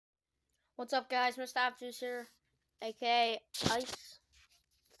What's up, guys? Mr. Apjuice here, aka Ice.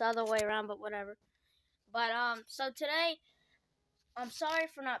 It's the other way around, but whatever. But so today, I'm sorry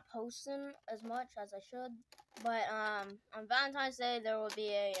for not posting as much as I should. But on Valentine's Day there will be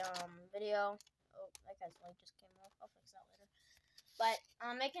a video. Oh, that guy's light just came off. I'll fix that later. But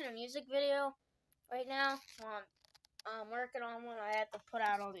I'm making a music video right now. I'm working on one. I have to put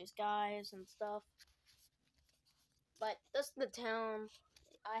out all these guys and stuff. But this is the town.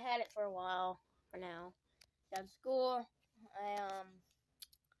 I had it for a while. For now, got school.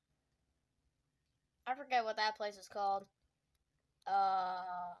 I forget what that place is called.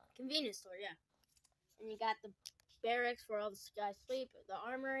 Convenience store, yeah. And you got the barracks where all the guys sleep, the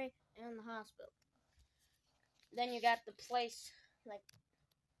armory, and the hospital. Then you got the place, like,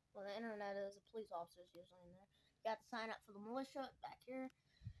 well, the internet is, the police officers usually in there. You got to sign up for the militia back here.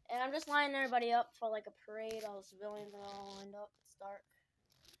 And I'm just lining everybody up for, like, a parade. All the civilians are all lined up. It's dark.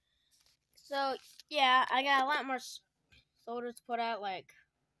 So, yeah, I got a lot more soldiers to put out, like,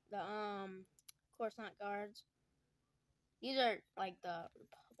 the, Coruscant guards. These are, like, the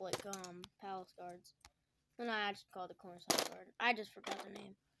Republic, Palace guards. They're not actually called the Coruscant guard. I just forgot the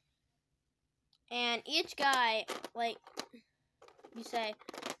name. And each guy, like, you say,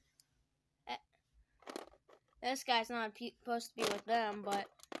 this guy's not supposed to be with them, but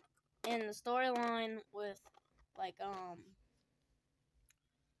in the storyline with, like,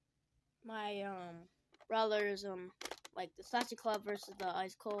 my, brothers, like, the Sassy Club versus the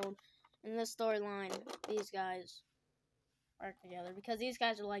Ice Cold, in this storyline, these guys work together, because these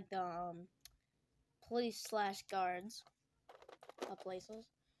guys are, like, the, police / guards of places.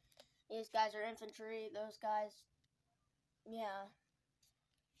 These guys are infantry, those guys, yeah,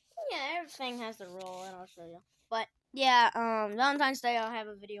 everything has a role, and I'll show you. But, yeah, Valentine's Day I'll have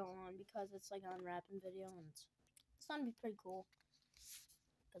a video on, because it's, like, an unwrapping video, and it's gonna be pretty cool.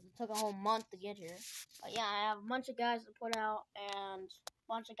 Because it took a whole month to get here. But yeah, I have a bunch of guys to put out and a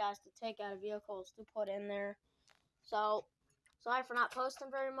bunch of guys to take out of vehicles to put in there. So, sorry for not posting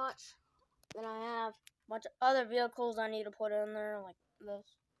very much. Then I have a bunch of other vehicles I need to put in there, like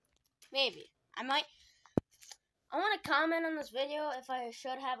this. Maybe. I want to comment on this video if I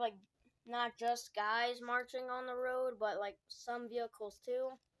should have, like, not just guys marching on the road, but, like, some vehicles too.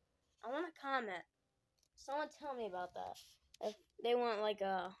 I want to comment. Someone tell me about that. If they want, like,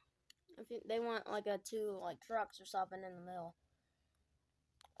 two, like, trucks or something in the middle.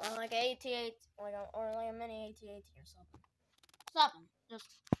 Or, like, a AT-AT, or like a mini AT-AT or something. Something. Just,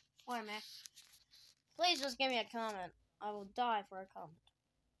 wait a minute. Please just give me a comment. I will die for a comment.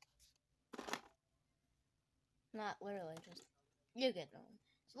 Not literally, just, you get known.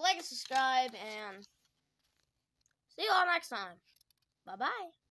 So like and subscribe, and see you all next time. Bye-bye.